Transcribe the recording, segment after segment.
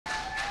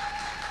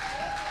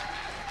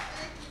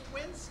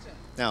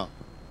Now,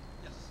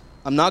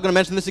 I'm not going to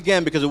mention this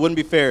again because it wouldn't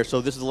be fair, so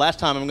this is the last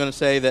time I'm going to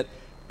say that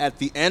at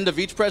the end of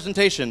each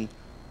presentation,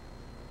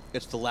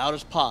 it's the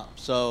loudest pop.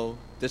 So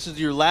this is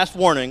your last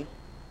warning.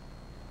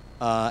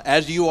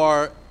 As you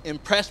are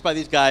impressed by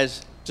these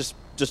guys, just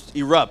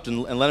erupt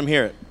and let them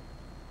hear it.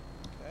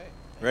 Okay.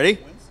 Ready?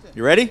 Winston.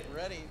 You ready?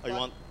 Ready. Oh, you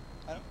want?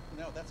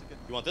 No, that's a good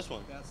one. You want this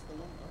one? That's the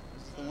one.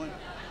 This is the one.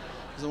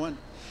 This is the one.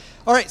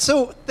 All right,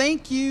 so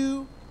thank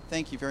you.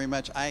 Thank you very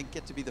much. I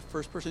get to be the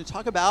first person to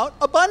talk about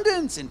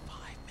abundance in 5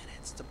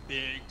 minutes. It's a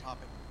big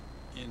topic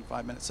in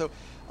 5 minutes. So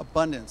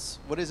abundance.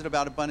 What is it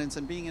about abundance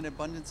and being an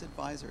abundance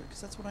advisor? Because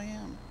that's what I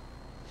am.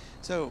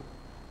 So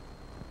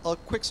a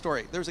quick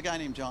story. There was a guy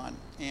named John,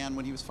 and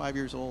when he was 5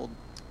 years old,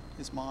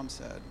 his mom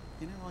said,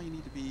 all you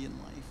need to be in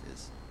life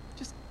is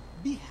just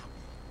be happy.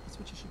 That's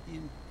what you should be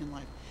in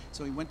life.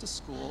 So he went to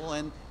school,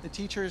 and the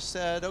teacher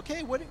said,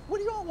 okay, what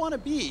do you all want to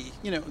be?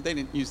 They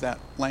didn't use that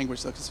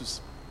language, though, because it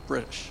was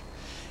British.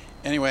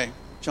 Anyway,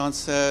 John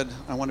said,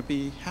 I want to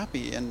be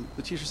happy. And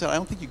the teacher said, I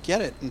don't think you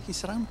get it. And he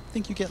said, I don't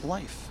think you get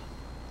life.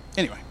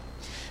 Anyway,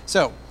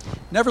 so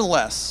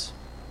nevertheless,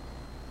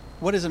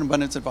 what is an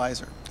abundance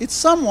advisor? It's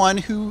someone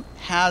who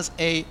has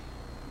a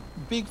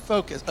big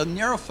focus, a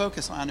narrow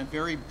focus on a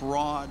very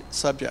broad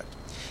subject.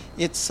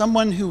 It's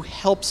someone who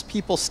helps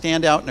people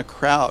stand out in a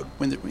crowd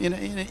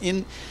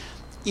when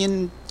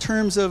in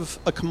terms of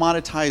a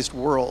commoditized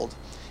world,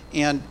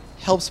 and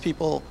helps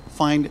people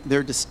find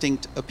their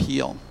distinct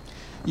appeal.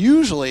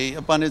 Usually,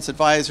 abundance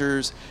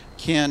advisors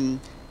can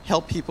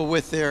help people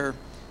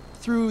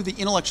through the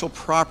intellectual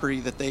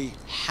property that they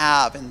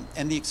have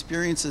and the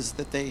experiences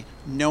that they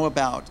know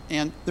about.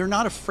 And they're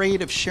not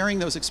afraid of sharing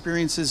those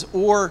experiences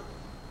or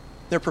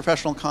their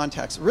professional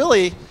contacts.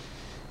 Really,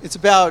 it's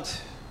about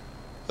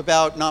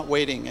not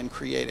waiting and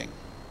creating.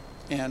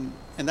 And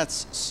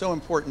that's so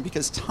important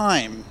because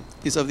time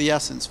is of the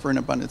essence for an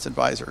abundance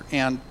advisor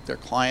and their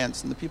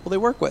clients and the people they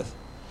work with.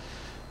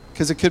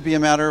 Because it could be a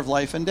matter of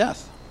life and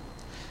death.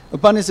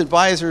 Abundance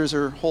advisors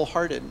are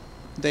wholehearted.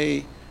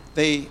 They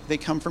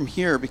come from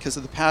here because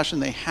of the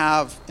passion they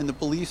have and the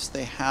beliefs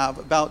they have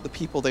about the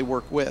people they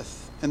work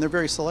with. And they're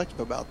very selective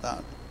about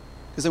that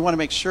because they want to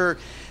make sure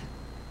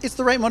it's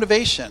the right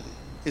motivation.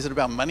 Is it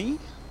about money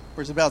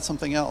or is it about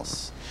something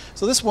else?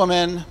 So this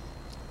woman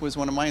was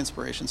one of my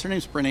inspirations. Her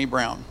name's Brene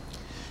Brown.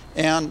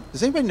 And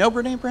does anybody know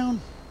Brene Brown?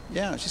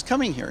 Yeah, she's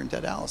coming here in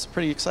Dead Alice.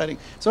 Pretty exciting.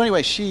 So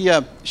anyway, she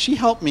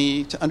helped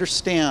me to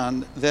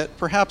understand that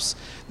perhaps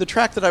the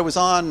track that I was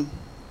on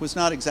was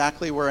not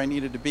exactly where I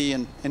needed to be,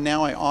 and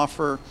now I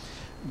offer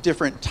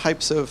different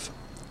types of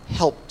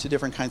help to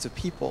different kinds of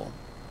people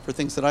for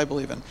things that I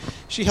believe in.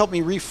 She helped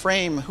me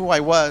reframe who I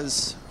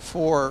was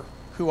for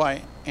who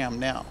I am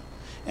now.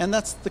 And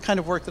that's the kind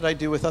of work that I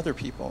do with other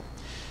people.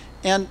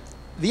 And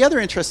the other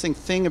interesting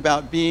thing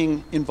about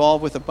being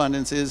involved with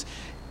abundance is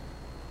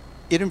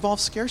it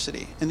involves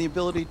scarcity and the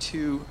ability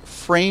to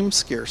frame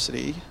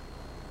scarcity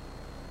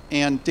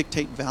and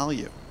dictate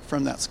value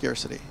from that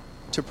scarcity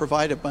to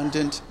provide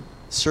abundant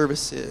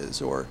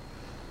services or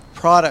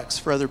products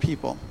for other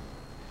people.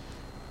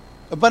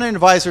 Abundant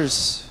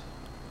advisors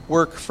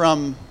work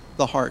from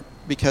the heart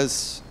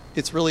because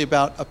it's really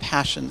about a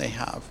passion they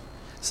have,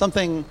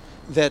 something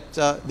that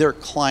their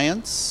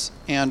clients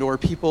and or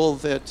people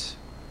that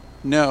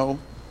know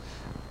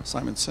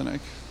Simon Sinek.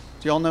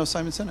 Do you all know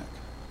Simon Sinek?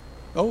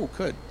 Oh,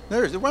 good.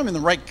 I'm in the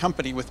right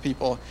company with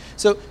people.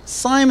 So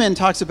Simon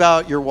talks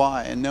about your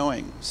why and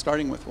knowing,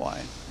 starting with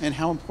why, and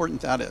how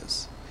important that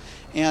is.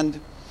 And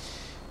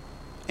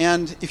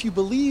if you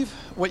believe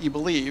what you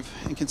believe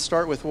and can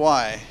start with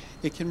why,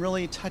 it can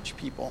really touch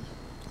people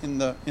in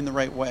the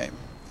right way.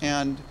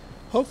 And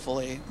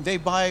hopefully they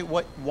buy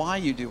why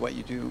you do what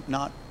you do,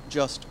 not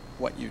just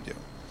what you do.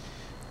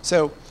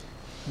 So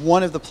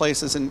one of the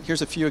places, and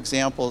here's a few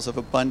examples of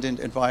abundant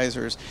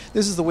advisors.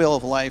 This is the Wheel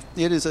of Life.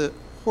 It is a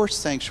horse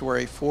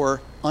sanctuary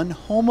for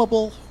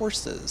unhomable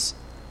horses.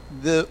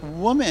 The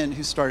woman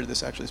who started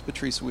this actually is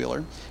Patrice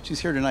Wheeler. She's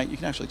here tonight. You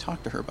can actually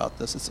talk to her about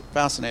this. It's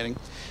fascinating.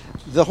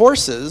 The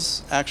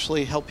horses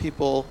actually help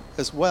people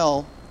as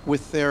well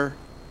with their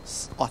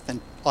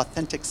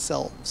authentic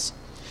selves.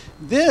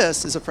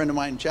 This is a friend of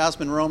mine,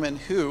 Jasmine Roman,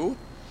 who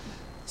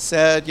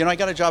said, I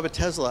got a job at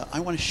Tesla. I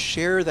want to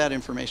share that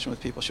information with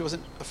people. She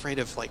wasn't afraid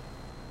of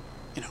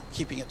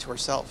keeping it to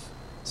herself.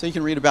 So you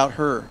can read about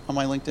her on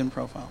my LinkedIn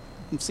profile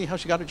and see how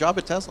she got a job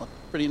at Tesla.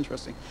 Pretty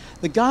interesting.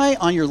 The guy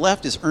on your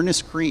left is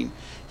Ernest Green.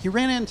 He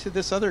ran into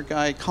this other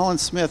guy, Colin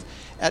Smith,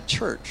 at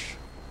church.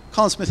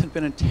 Colin Smith had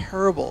been in a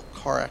terrible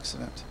car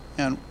accident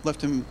and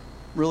left him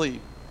really,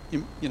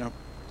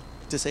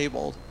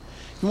 disabled.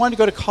 He wanted to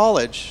go to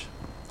college,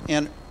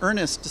 and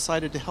Ernest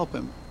decided to help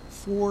him.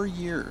 4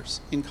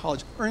 years in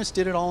college. Ernest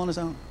did it all on his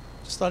own.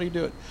 Just thought he'd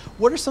do it.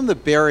 What are some of the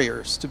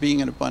barriers to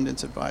being an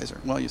abundance advisor?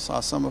 Well, you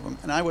saw some of them.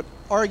 And I would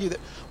argue that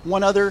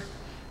one other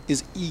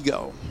is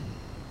ego.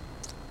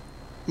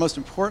 Most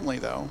importantly,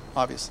 though,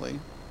 obviously,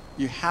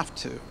 you have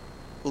to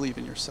believe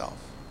in yourself.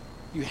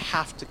 You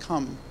have to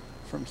come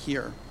from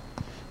here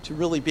to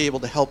really be able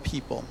to help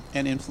people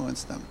and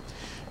influence them.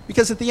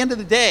 Because at the end of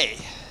the day,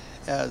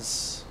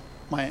 as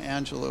Maya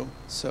Angelou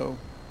so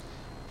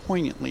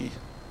poignantly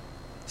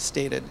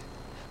stated,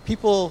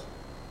 people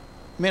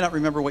may not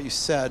remember what you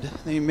said.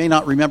 They may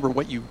not remember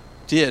what you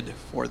did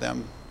for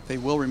them. They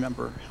will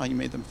remember how you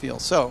made them feel.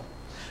 So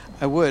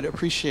I would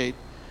appreciate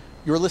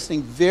your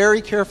listening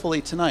very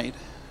carefully tonight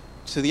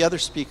to the other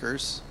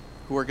speakers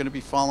who are going to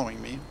be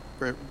following me.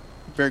 Very,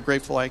 very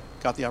grateful I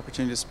got the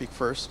opportunity to speak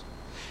first.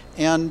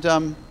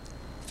 And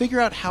figure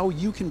out how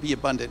you can be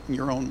abundant in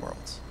your own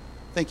worlds.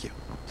 Thank you.